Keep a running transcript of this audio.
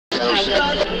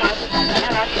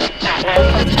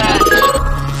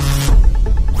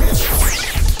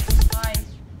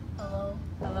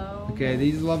Okay,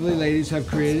 these lovely ladies have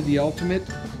created the ultimate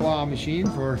claw machine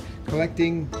for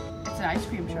collecting It's an ice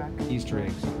cream truck. Easter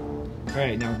eggs.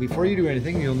 Alright, now before you do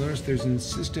anything, you'll notice there's a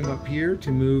system up here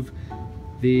to move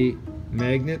the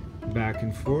magnet back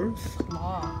and forth.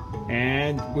 Claw.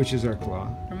 And which is our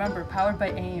claw. Remember, powered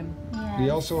by AIM. Yes. We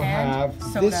also have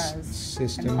this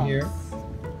system here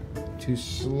to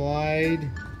slide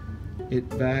it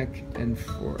back and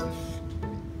forth.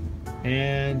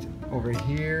 And over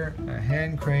here, a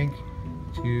hand crank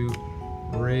to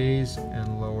raise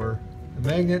and lower the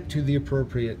magnet to the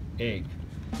appropriate egg.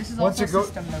 This is also a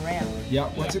system, the ramp. Yeah,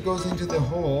 once it goes into the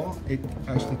hole, it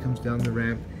actually comes down the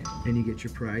ramp and you get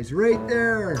your prize right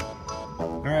there.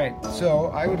 All right, so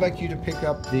I would like you to pick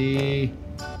up the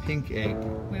pink egg.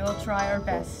 We will try our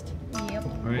best. Yep.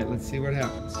 All right, let's see what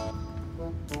happens.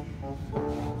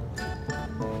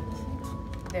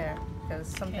 There, because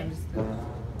sometimes...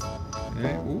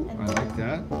 Okay, ooh, I like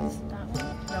that. Use that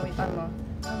one. No, we unlock.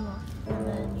 Unlock. And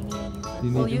then you need to use this. You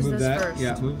need We'll to use move this that. first.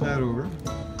 Yeah, move that over.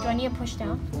 Do I need to push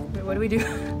down? Wait, what do we do?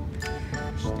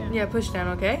 Push down. Yeah, push down,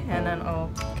 okay? And then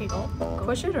I'll Okay, go.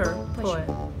 push it or Push pull it. it?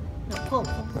 No, pull.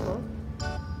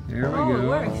 There we Oh, go. it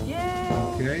works. Yay!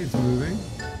 Okay, it's moving.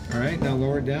 All right, now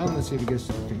lower it down. Let's see if it gets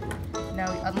to the pink one.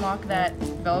 Now we unlock that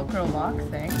Velcro lock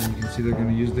thing. And you can see they're going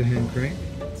to use the hand crank.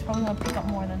 It's probably gonna pick up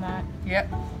more than that. Yep.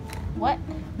 What?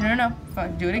 No.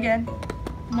 Fine. Do it again.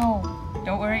 No.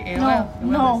 Don't worry. It No.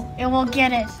 will. It will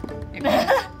get it. It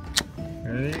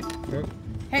will. Ready? Go.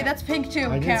 Hey, that's pink too.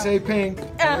 I didn't Count. say pink.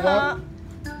 Hold it up.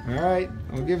 All right,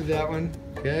 I'll give it that one.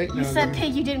 Okay. You said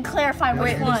pink. You didn't clarify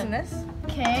which Wait, one. listen this.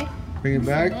 Okay. Bring it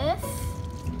back. This.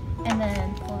 And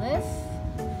then pull this.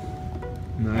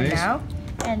 Nice. And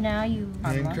And now you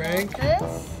hand unlock crank.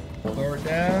 this. Lower it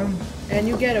down. And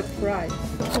you get a prize.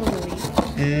 Totally.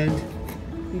 And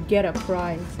You get a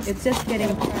prize. It's just getting.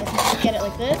 Get it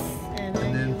like this. And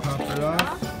then pop it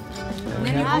off. And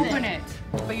then you open it.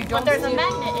 But you don't. But there's a see-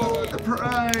 magnet in it. The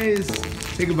prize.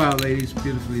 Think about it, ladies.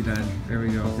 Beautifully done. There we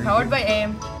go. Thank Powered you. by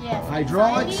AIM. Yes.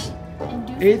 Hydraulics.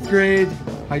 Induces 8th grade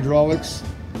hydraulics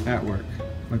at work.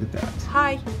 Look at that.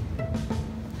 Hi.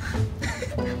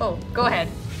 Oh, go ahead.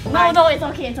 No, it's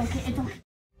okay. It's okay. It's okay.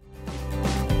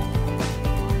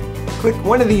 Click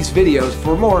one of these videos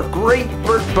for more great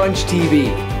Burke Bunch TV.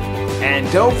 And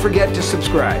don't forget to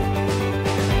subscribe.